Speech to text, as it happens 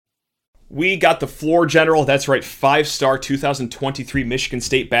We got the floor general. That's right, 5-star 2023 Michigan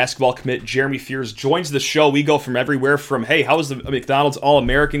State basketball commit Jeremy Fears joins the show. We go from everywhere from, hey, how was the McDonald's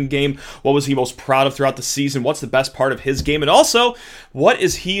All-American game? What was he most proud of throughout the season? What's the best part of his game? And also, what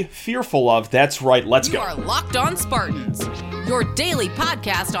is he fearful of? That's right, let's go. You are Locked On Spartans, your daily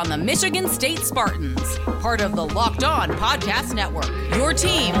podcast on the Michigan State Spartans, part of the Locked On Podcast Network, your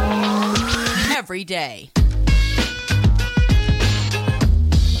team every day.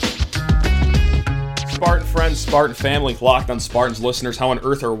 Spartan friends, Spartan family, Locked On Spartans listeners, how on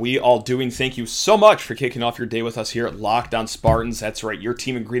earth are we all doing? Thank you so much for kicking off your day with us here at Locked On Spartans. That's right, your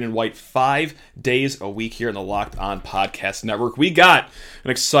team in green and white 5 days a week here in the Locked On Podcast Network. We got an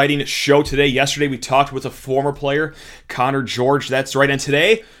exciting show today. Yesterday we talked with a former player, Connor George. That's right, and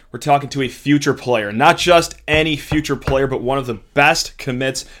today we're talking to a future player. Not just any future player, but one of the best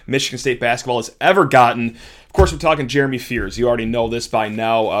commits Michigan State basketball has ever gotten. Of course, we're talking Jeremy Fears. You already know this by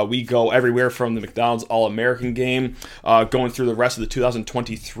now. We go everywhere from the McDonald's All-American game, going through the rest of the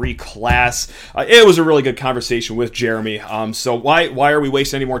 2023 class. It was a really good conversation with Jeremy. So why are we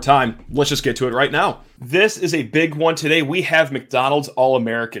wasting any more time? Let's just get to it right now. This is a big one today. We have McDonald's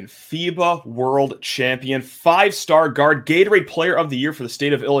All-American, FIBA World Champion, 5-star guard, Gatorade Player of the Year for the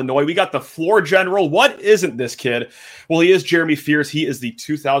state of Illinois. We got the floor general. What isn't this kid? Well, he is Jeremy Fears. He is the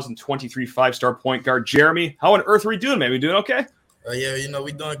 2023 5-star point guard. Jeremy, how on earth are we doing, man? We doing okay? Yeah,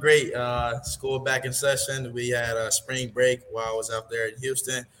 we're doing great. School back in session. We had a spring break while I was out there in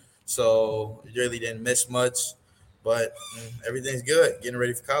Houston, so really didn't miss much, but everything's good. Getting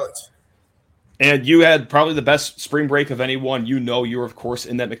ready for college. And you had probably the best spring break of anyone. You know, you were, of course,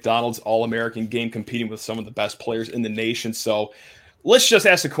 in that McDonald's All-American game competing with some of the best players in the nation. So let's just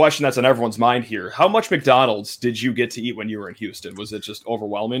ask the question that's on everyone's mind here. How much McDonald's did you get to eat when you were in Houston? Was it just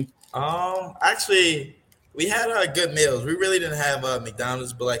overwhelming? Actually, we had good meals. We really didn't have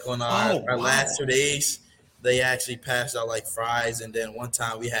McDonald's, but like on our last 2 days, they actually passed out like fries. And then one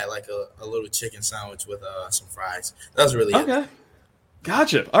time we had like a little chicken sandwich with some fries. That was really okay.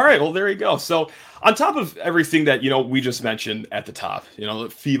 Gotcha. All right. Well, there you go. So on top of everything that, we just mentioned at the top, the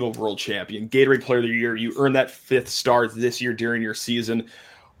FIBA World Champion, Gatorade Player of the Year, you earned that 5th star this year during your season.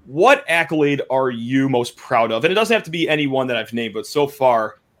 What accolade are you most proud of? And it doesn't have to be any one that I've named, but so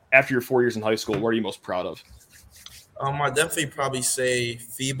far, after your 4 years in high school, what are you most proud of? I definitely probably say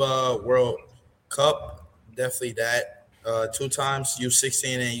FIBA World Cup. Definitely that. 2 times,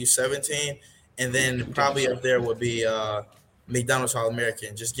 U16 and U17. And then probably up there would be McDonald's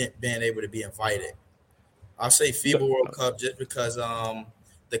All-American, just being able to be invited. I'll say FIBA World Cup just because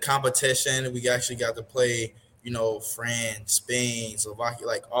the competition, we actually got to play, France, Spain, Slovakia,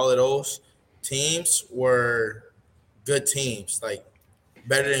 like all of those teams were good teams, like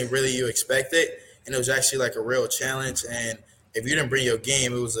better than really you expected. And it was actually like a real challenge. And if you didn't bring your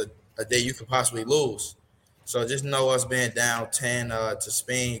game, it was a day you could possibly lose. So just know us being down 10 to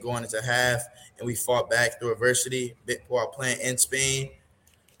Spain going into half, and we fought back through adversity while playing in Spain,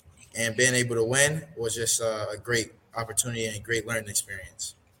 and being able to win was just a great opportunity and a great learning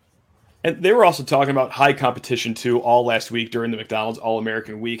experience. And they were also talking about high competition, too, all last week during the McDonald's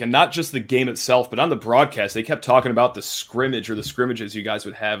All-American Week. And not just the game itself, but on the broadcast, they kept talking about the scrimmage or the scrimmages you guys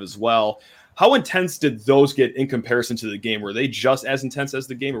would have as well. How intense did those get in comparison to the game? Were they just as intense as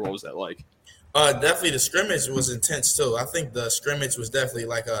the game, or what was that like? Definitely the scrimmage was intense too. I think the scrimmage was definitely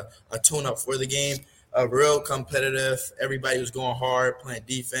like a tune-up for the game. Real competitive. Everybody was going hard, playing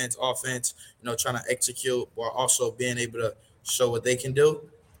defense, offense, trying to execute while also being able to show what they can do.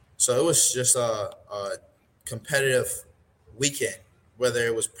 So it was just a competitive weekend, whether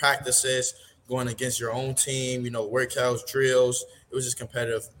it was practices, going against your own team, workouts, drills. It was just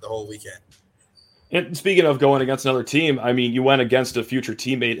competitive the whole weekend. And speaking of going against another team, you went against a future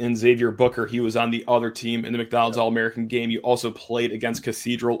teammate in Xavier Booker. He was on the other team in the McDonald's All-American game. You also played against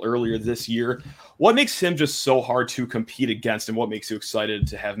Cathedral earlier this year. What makes him just so hard to compete against, and what makes you excited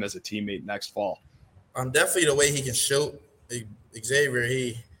to have him as a teammate next fall? Definitely the way he can shoot. Xavier,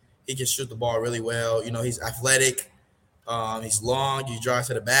 he can shoot the ball really well. He's athletic. He's long. You drive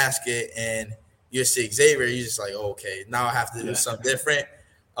to the basket, and you see Xavier, you're just like, okay, now I have to do something different.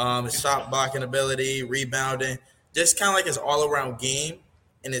 His shot blocking ability, rebounding, just kind of like his all-around game,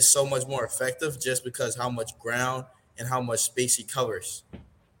 and it's so much more effective just because how much ground and how much space he covers.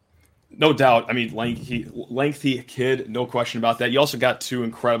 No doubt. Lengthy kid, no question about that. You also got 2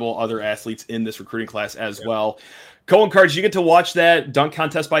 incredible other athletes in this recruiting class as well. Cohen Cards, you get to watch that dunk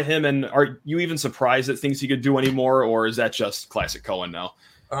contest by him, and are you even surprised at things he could do anymore, or is that just classic Cohen now?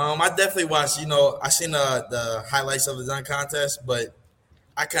 I definitely watched, I seen the highlights of the dunk contest, but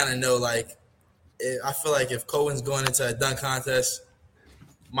I kind of know, I feel like if Cohen's going into a dunk contest,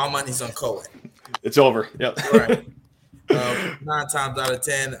 my money's on Cohen. It's over. Yep. Right. 9 times out of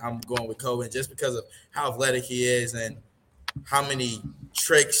 10, I'm going with Cohen just because of how athletic he is and how many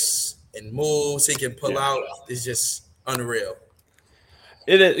tricks and moves he can pull out. Is just unreal.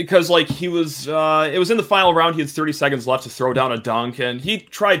 It because like he was, it was in the final round. He had 30 seconds left to throw down a dunk, and he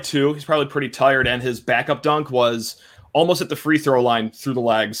tried to. He's probably pretty tired, and his backup dunk was almost at the free throw line through the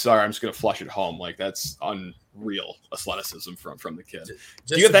legs. Sorry, I'm just gonna flush it home. Like that's unreal athleticism from the kid.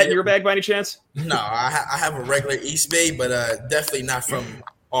 Do you have that in your bag by any chance? No, I have a regular East Bay, but definitely not from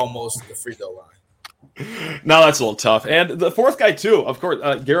almost the free throw line. No, that's a little tough. And the fourth guy, too, of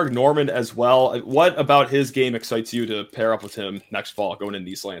course, Garrick Norman as well. What about his game excites you to pair up with him next fall going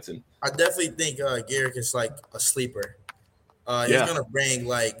into East Lansing? I definitely think Garrick is like a sleeper. He's going to bring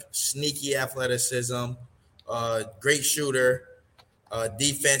like sneaky athleticism, great shooter,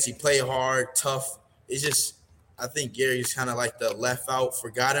 defense. He play hard, tough. It's just, I think Garrick is kind of like the left out,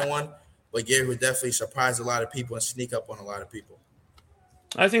 forgotten one. But Garrick would definitely surprise a lot of people and sneak up on a lot of people.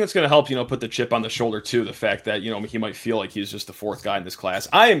 I think it's going to help, put the chip on the shoulder too. The fact that he might feel like he's just the fourth guy in this class.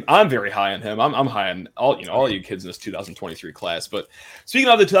 I'm very high on him. I'm high on all you kids in this 2023 class. But speaking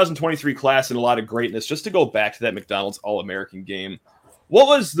of the 2023 class and a lot of greatness, just to go back to that McDonald's All-American game, what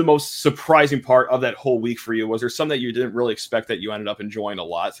was the most surprising part of that whole week for you? Was there something that you didn't really expect that you ended up enjoying a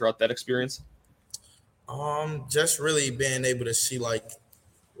lot throughout that experience? Just really being able to see like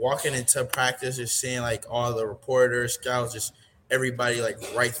walking into practice, just seeing like all the reporters, scouts, just everybody like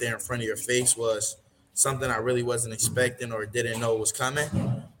right there in front of your face was something I really wasn't expecting or didn't know was coming.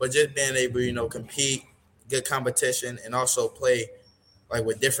 But just being able, compete, good competition, and also play like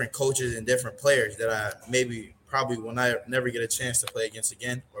with different coaches and different players that I probably will never get a chance to play against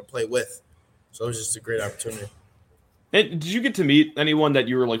again or play with. So it was just a great opportunity. And did you get to meet anyone that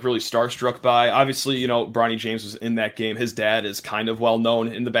you were like really starstruck by? Obviously, Bronny James was in that game. His dad is kind of well known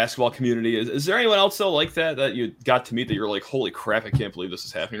in the basketball community. Is there anyone else though like that you got to meet that you're like, holy crap, I can't believe this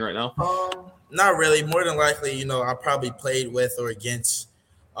is happening right now? Not really. More than likely, I probably played with or against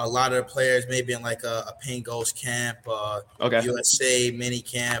a lot of the players, maybe in like a Paint Ghost camp, USA mini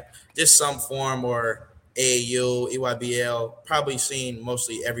camp, just some form, or AAU, EYBL. Probably seen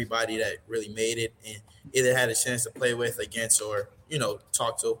mostly everybody that really made it and either had a chance to play with, against, or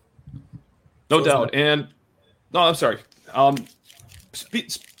talk to. No doubt. And no, I'm sorry.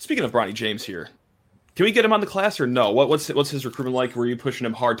 Speaking of Bronny James here, can we get him on the class or no? What's his recruitment like? Were you pushing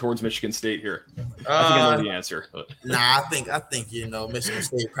him hard towards Michigan State here? I think I know the answer. But. Nah, I think Michigan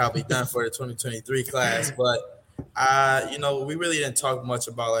State probably done for the 2023 class, but we really didn't talk much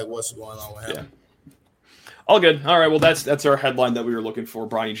about like what's going on with him. Yeah. All good. All right. Well, that's our headline that we were looking for.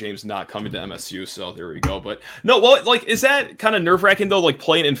 Bronny James not coming to MSU. So there we go. But no, well, like, is that kind of nerve-wracking though? Like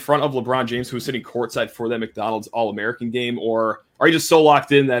playing in front of LeBron James, who was sitting courtside for that McDonald's All-American game, or are you just so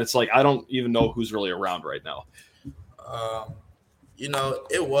locked in that it's like I don't even know who's really around right now?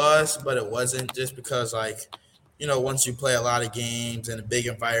 It was, but it wasn't, just because once you play a lot of games in a big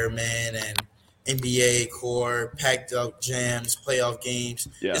environment and NBA court, packed out gyms, playoff games,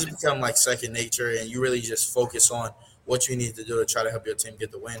 it's become like second nature, and you really just focus on what you need to do to try to help your team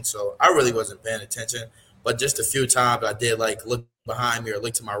get the win. So I really wasn't paying attention, but just a few times I did like look behind me or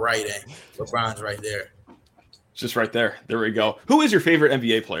look to my right, and LeBron's right there. Just right there. There we go. Who is your favorite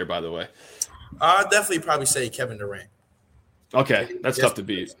NBA player, by the way? I'll definitely probably say Kevin Durant. Okay, that's tough to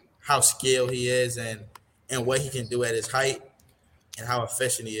beat. How skilled he is and what he can do at his height and how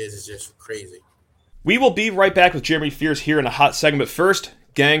efficient he is just crazy. We will be right back with Jeremy Fears here in a hot segment. First,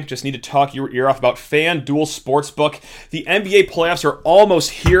 gang, just need to talk your ear off about FanDuel Sportsbook. The NBA playoffs are almost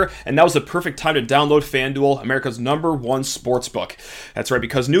here, and now's the perfect time to download FanDuel, America's #1 sportsbook. That's right,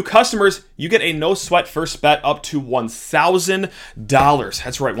 because new customers, you get a no-sweat first bet up to $1,000.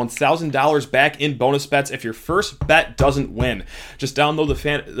 That's right, $1,000 back in bonus bets if your first bet doesn't win. Just download the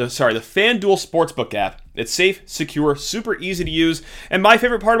FanDuel Sportsbook app. It's safe, secure, super easy to use, and my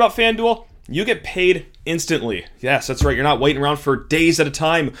favorite part about FanDuel, you get paid instantly. Yes, that's right. You're not waiting around for days at a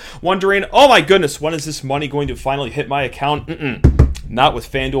time, wondering, oh my goodness, when is this money going to finally hit my account? Not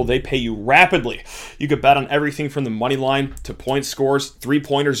with FanDuel. They pay you rapidly. You could bet on everything from the money line to point scores,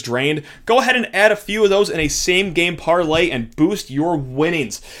 three-pointers drained. Go ahead and add a few of those in a same-game parlay and boost your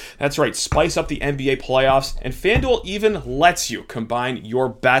winnings. That's right. Spice up the NBA playoffs, and FanDuel even lets you combine your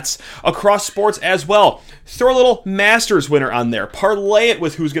bets across sports as well. Throw a little Masters winner on there. Parlay it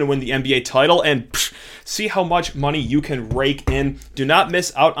with who's going to win the NBA title, and see how much money you can rake in. Do not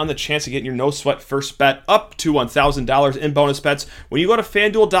miss out on the chance of getting your no-sweat first bet up to $1,000 in bonus bets when you go to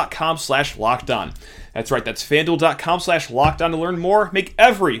FanDuel.com/lockedon. That's right, that's FanDuel.com/lockedon to learn more. Make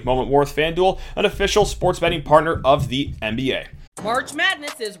every moment more with FanDuel, an official sports betting partner of the NBA. March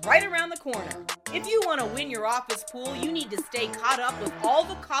Madness is right around the corner. If you want to win your office pool, you need to stay caught up with all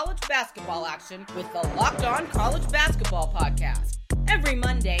the college basketball action with the Locked On College Basketball Podcast. Every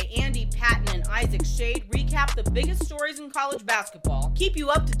Monday, Andy Patton and Isaac Shade recap the biggest stories in college basketball, keep you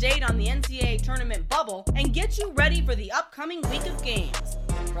up to date on the NCAA tournament bubble, and get you ready for the upcoming week of games.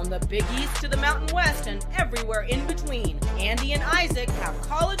 From the Big East to the Mountain West and everywhere in between, Andy and Isaac have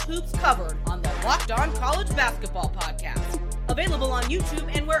college hoops covered on the Locked On College Basketball Podcast. Available on YouTube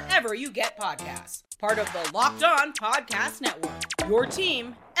and wherever you get podcasts. Part of the Locked On Podcast Network. Your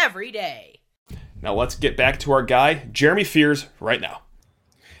team every day. Now let's get back to our guy, Jeremy Fears, right now.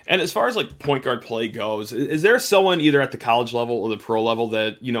 And as far as like point guard play goes, is there someone either at the college level or the pro level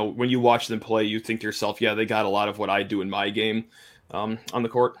that, you know, when you watch them play, you think to yourself, yeah, they got a lot of what I do in my game on the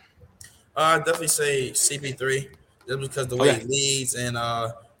court? I'd definitely say CP3, just because the way he leads and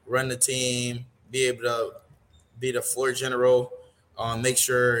run the team, be able to be the floor general, make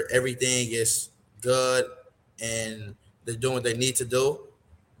sure everything is good and they're doing what they need to do,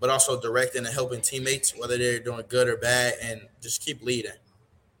 but also directing and helping teammates, whether they're doing good or bad, and just keep leading.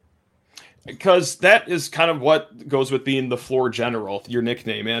 Because that is kind of what goes with being the floor general, your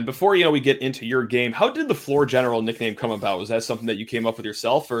nickname. And before, you know, we get into your game, how did the floor general nickname come about? Was that something that you came up with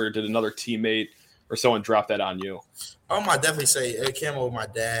yourself, or did another teammate or someone drop that on you? I definitely say it came up with my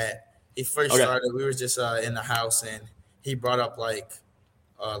dad. He first started, we were just in the house, and he brought up like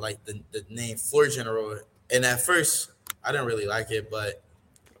the name floor general. And at first I didn't really like it, but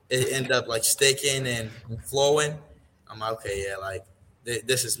it ended up like sticking and flowing. I'm like, okay, yeah, like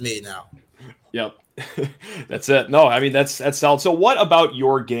this is me now. Yep. That's it. No, I mean, that's solid. So what about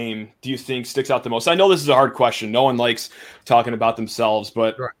your game do you think sticks out the most? I know this is a hard question. No one likes talking about themselves,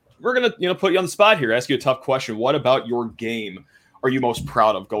 but we're going to, put you on the spot here, ask you a tough question. What about your game are you most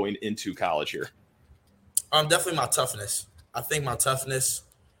proud of going into college here? Definitely my toughness. I think my toughness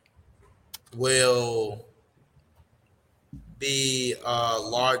will be a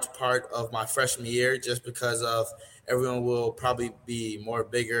large part of my freshman year, just because of everyone will probably be more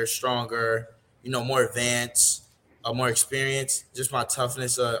bigger, stronger, more advanced, more experienced. Just my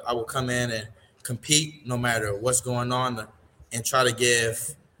toughness. I will come in and compete no matter what's going on and try to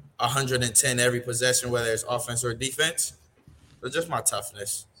give 110 every possession, whether it's offense or defense. So just my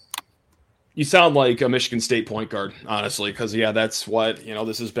toughness. You sound like a Michigan State point guard, honestly, because, that's what,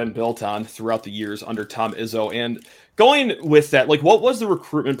 this has been built on throughout the years under Tom Izzo. And going with that, like, what was the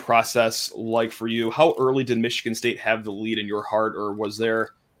recruitment process like for you? How early did Michigan State have the lead in your heart, or was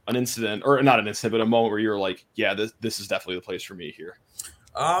there an incident, or not an incident, but a moment where you were like, yeah, this is definitely the place for me here?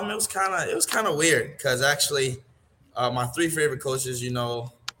 It was kind of weird, because actually my three favorite coaches,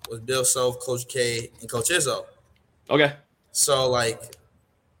 was Bill Self, Coach K, and Coach Izzo. Okay. So, like,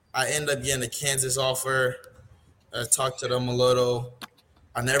 I ended up getting a Kansas offer. I talked to them a little.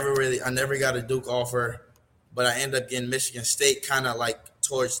 I never got a Duke offer, but I ended up getting Michigan State kind of like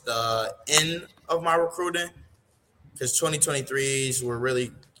towards the end of my recruiting, because 2023s were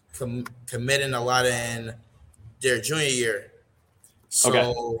really committing a lot in their junior year.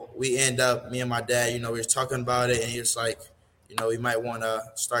 So we end up, me and my dad, we was talking about it, and he was like, we might want to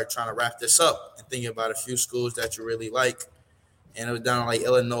start trying to wrap this up and thinking about a few schools that you really like. And it was down like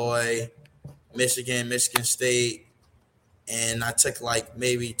Illinois, Michigan State. And I took like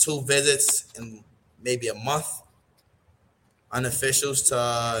maybe 2 visits in maybe a month, unofficials,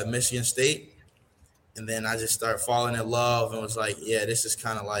 to Michigan State. And then I just started falling in love and was like, yeah, this is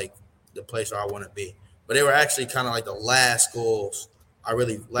kind of like the place where I want to be. But they were actually kind of like the last schools I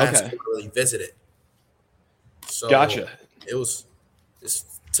really visited. So gotcha. It was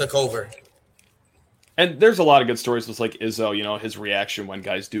just took over. And there's a lot of good stories with like Izzo, his reaction when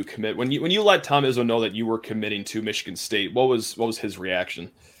guys do commit. When you let Tom Izzo know that you were committing to Michigan State, what was his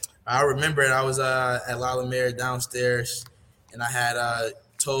reaction? I remember I was at Lalamere downstairs, and I had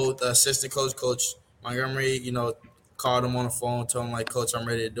told the assistant coach, Coach Montgomery, called him on the phone, told him like, Coach, I'm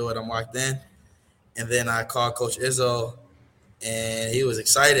ready to do it. I'm locked in. And then I called Coach Izzo, and he was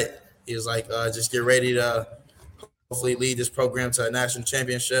excited. He was like, just get ready to hopefully lead this program to a national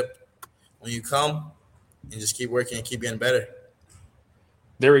championship when you come. And just keep working and keep getting better.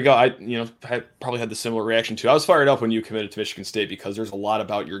 There we go. I probably had the similar reaction too. I was fired up when you committed to Michigan State, because there's a lot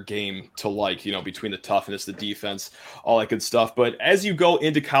about your game to like, between the toughness, the defense, all that good stuff. But as you go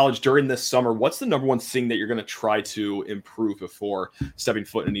into college during this summer, what's the number one thing that you're going to try to improve before stepping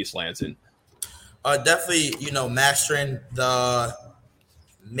foot in East Lansing? Definitely, mastering the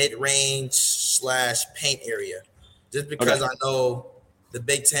mid-range / paint area. Just because I know the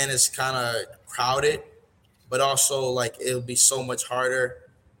Big Ten is kind of crowded, but also like it'll be so much harder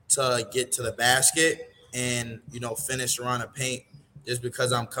to get to the basket. and finish around the paint just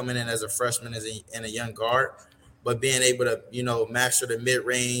because I'm coming in as a freshman and a young guard. But being able to master the mid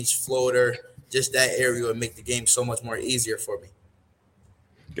range floater, just that area would make the game so much more easier for me.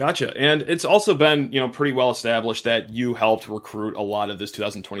 Gotcha. And it's also been, pretty well established that you helped recruit a lot of this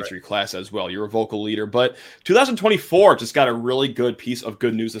 2023 class as well. You're a vocal leader, but 2024 just got a really good piece of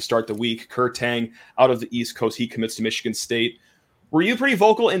good news to start the week. Kerr Tang out of the East Coast, he commits to Michigan State. Were you pretty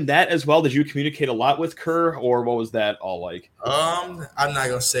vocal in that as well? Did you communicate a lot with Kerr, or what was that all like? I'm not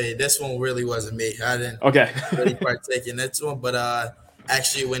gonna say this one really wasn't me. I didn't really partake in this one, but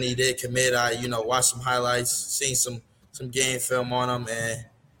actually when he did commit, I watched some highlights, seen some game film on him, and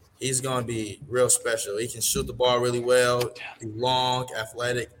he's gonna be real special. He can shoot the ball really well, be long,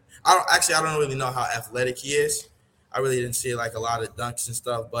 athletic. I don't really know how athletic he is. I really didn't see like a lot of dunks and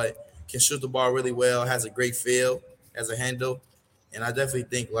stuff, but can shoot the ball really well, has a great feel, has a handle. And I definitely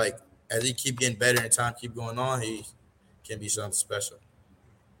think, like, as he keep getting better and time keep going on, he can be something special.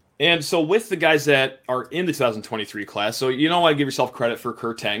 And so with the guys that are in the 2023 class, so you don't want to give yourself credit for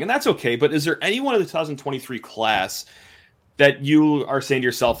Kerr Tang, and that's okay, but is there anyone in the 2023 class that you are saying to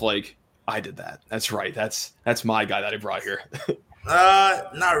yourself, like, I did that. That's right. That's my guy that I brought here.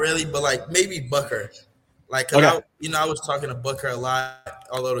 Not really, but, like, maybe Booker. Like, cause I was talking to Booker a lot,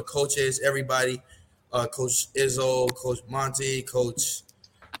 although the coaches, everybody – Coach Izzo, Coach Monty, Coach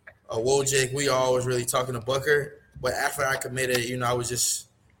Wojcik, we all was really talking to Booker. But after I committed, I was just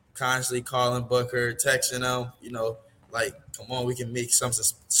constantly calling Booker, texting him, like, come on, we can make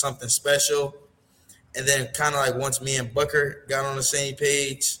something special. And then kind of like once me and Booker got on the same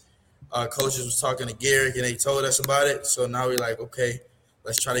page, coaches was talking to Garrick and they told us about it. So now we're like, okay,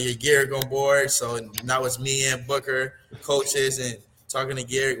 let's try to get Garrick on board. So now it's me and Booker, coaches, and talking to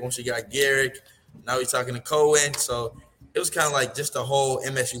Garrick. Once we got Garrick, now we're talking to Cohen. So it was kind of like just the whole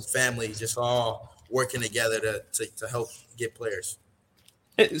MSU family just all working together to help get players.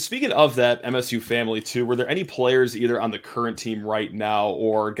 Speaking of that MSU family too, were there any players either on the current team right now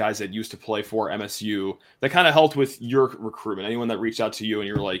or guys that used to play for MSU that kind of helped with your recruitment? Anyone that reached out to you and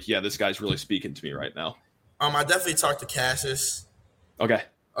you're like, yeah, this guy's really speaking to me right now? I definitely talked to Cassius. Okay.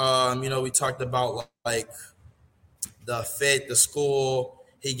 We talked about like the fit, the school.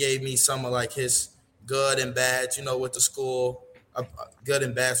 He gave me some of like his good and bads, with the school, good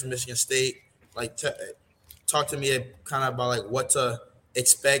and bad from Michigan State. Like talk to me kind of about like what to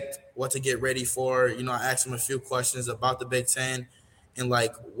expect, what to get ready for. I asked him a few questions about the Big Ten and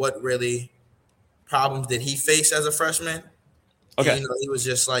like what really problems did he face as a freshman. Okay. And, he was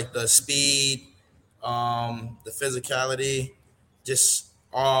just like the speed, the physicality, just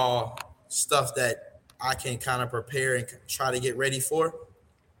all stuff that I can kind of prepare and try to get ready for.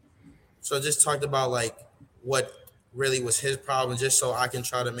 So just talked about like what really was his problem, just so I can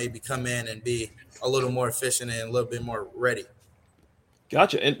try to maybe come in and be a little more efficient and a little bit more ready.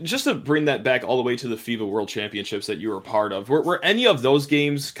 Gotcha. And just to bring that back all the way to the FIBA World Championships that you were a part of, were any of those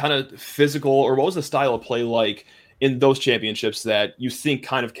games kind of physical, or what was the style of play like in those championships that you think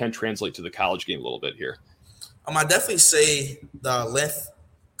kind of can translate to the college game a little bit here? I definitely say the length,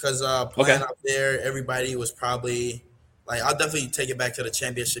 because playing out there, everybody was probably – like, I'll definitely take it back to the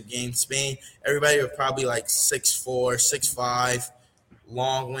championship game. Spain, everybody was probably like 6'4", 6'5",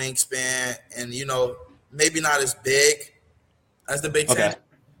 long wingspan, and, maybe not as big as the Big Ten,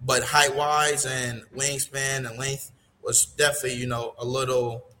 but height-wise and wingspan and length was definitely, a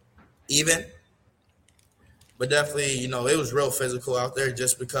little even. But definitely, it was real physical out there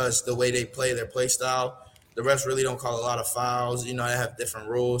just because the way they play, their play style. The refs really don't call a lot of fouls. They have different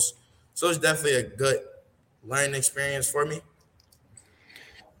rules. So it's definitely a good learning experience for me.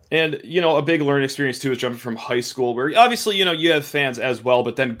 And, a big learning experience, too, is jumping from high school where, obviously, you have fans as well,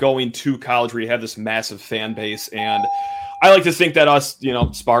 but then going to college where you have this massive fan base. And I like to think that us,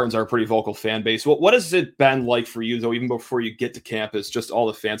 Spartans are a pretty vocal fan base. What has it been like for you, though, even before you get to campus, just all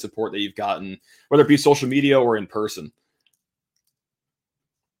the fan support that you've gotten, whether it be social media or in person?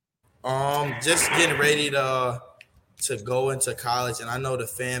 Just getting ready to go into college, and I know the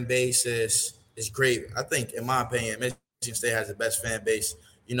fan base is great. I think, in my opinion, Michigan State has the best fan base.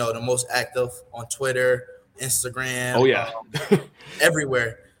 The most active on Twitter, Instagram. Oh yeah,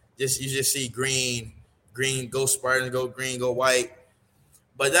 everywhere. You just see green, go Spartans, go green, go white.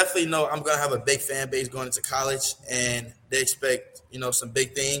 But definitely, I'm gonna have a big fan base going into college, and they expect some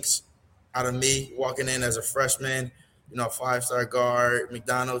big things out of me walking in as a freshman. 5-star guard,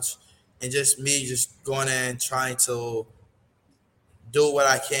 McDonald's, and just me just going in trying to do what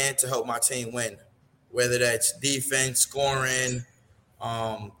I can to help my team win, whether that's defense, scoring,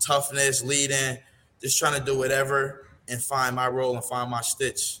 toughness, leading, just trying to do whatever and find my role and find my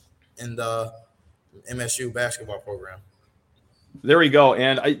stitch in the MSU basketball program. There we go.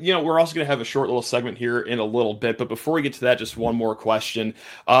 And we're also going to have a short little segment here in a little bit. But before we get to that, just one more question.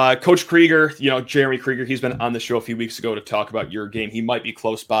 Coach Krieger, Jeremy Krieger, he's been on the show a few weeks ago to talk about your game. He might be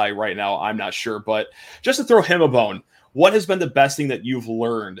close by right now. I'm not sure. But just to throw him a bone, what has been the best thing that you've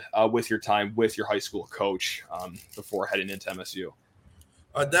learned with your time with your high school coach before heading into MSU?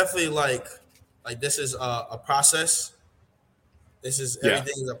 Definitely like this is a process. This is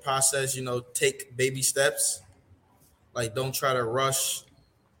everything is a process, take baby steps. Like, don't try to rush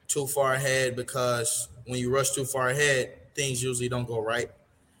too far ahead, because when you rush too far ahead, things usually don't go right.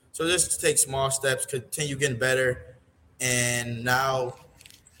 So just take small steps, continue getting better. And now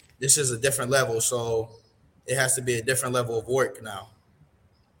this is a different level. So it has to be a different level of work now.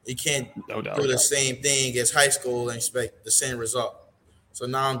 You can't do the same thing as high school and expect the same result. So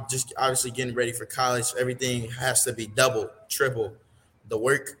now I'm just obviously getting ready for college. Everything has to be double, triple the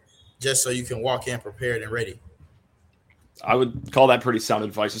work, just so you can walk in prepared and ready. I would call that pretty sound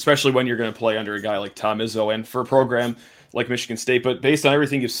advice, especially when you're going to play under a guy like Tom Izzo and for a program like Michigan State. But based on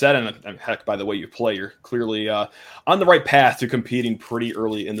everything you've said, and heck, by the way you play, you're clearly on the right path to competing pretty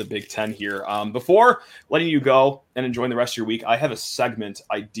early in the Big Ten here. Before letting you go and enjoying the rest of your week, I have a segment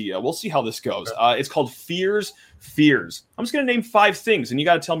idea. We'll see how this goes. It's called Fears. I'm just going to name 5 things, and you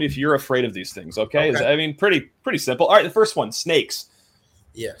got to tell me if you're afraid of these things, okay? Pretty simple. All right, the first one, snakes.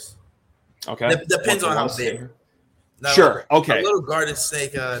 Yes. Okay. Depends on how big. Now, sure. Okay. A little garden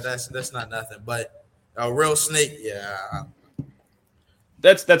snake, that's not nothing. But a real snake, yeah.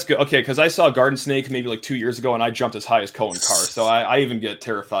 That's good. Okay, because I saw a garden snake maybe like 2 years ago, and I jumped as high as Cohen Carr, so I even get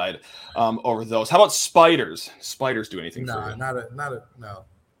terrified over those. How about spiders? Spiders do anything for you? No.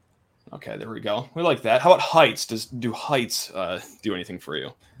 Okay, there we go. We like that. How about heights? Do heights do anything for you?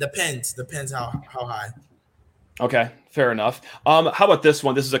 Depends how high. Okay, fair enough. How about this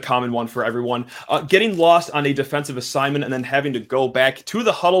one? This is a common one for everyone. Getting lost on a defensive assignment and then having to go back to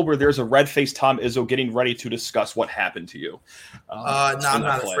the huddle where there's a red-faced Tom Izzo getting ready to discuss what happened to you. No, I'm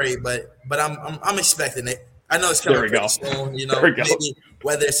not afraid, but I'm expecting it. I know it's coming pretty soon. Maybe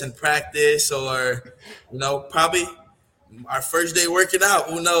whether it's in practice or probably our first day working out.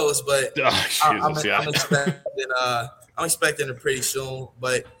 Who knows? But I'm expecting it pretty soon.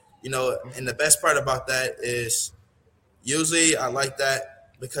 But and the best part about that is usually I like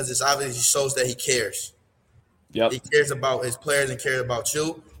that because it's obviously shows that he cares. Yep. He cares about his players and cares about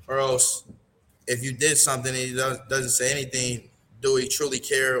you, or else if you did something and he doesn't say anything, do he truly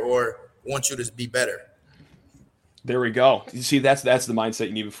care or want you to be better? There we go. You see, that's the mindset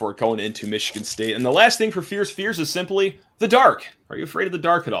you need before going into Michigan State. And the last thing for fears is simply the dark. Are you afraid of the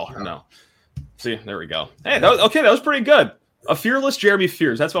dark at all? Or no? See, there we go. Hey, that was pretty good. A fearless Jeremy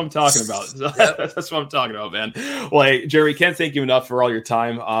Fears. That's what I'm talking about. Yep. That's what I'm talking about, man. Well, hey, Jeremy, can't thank you enough for all your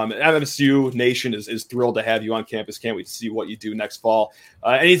time. MSU Nation is thrilled to have you on campus. Can't wait to see what you do next fall.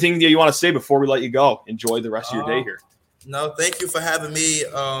 Anything that you want to say before we let you go? Enjoy the rest of your day here. No, thank you for having me.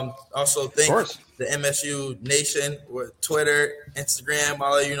 Also, thank the MSU Nation with Twitter, Instagram,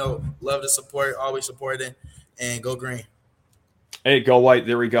 all of love the support, always supporting, and go green. Hey, go white.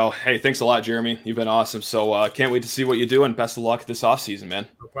 There we go. Hey, thanks a lot, Jeremy. You've been awesome. So can't wait to see what you do, and best of luck this offseason, man.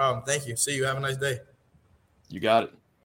 No problem. Thank you. See you. Have a nice day. You got it.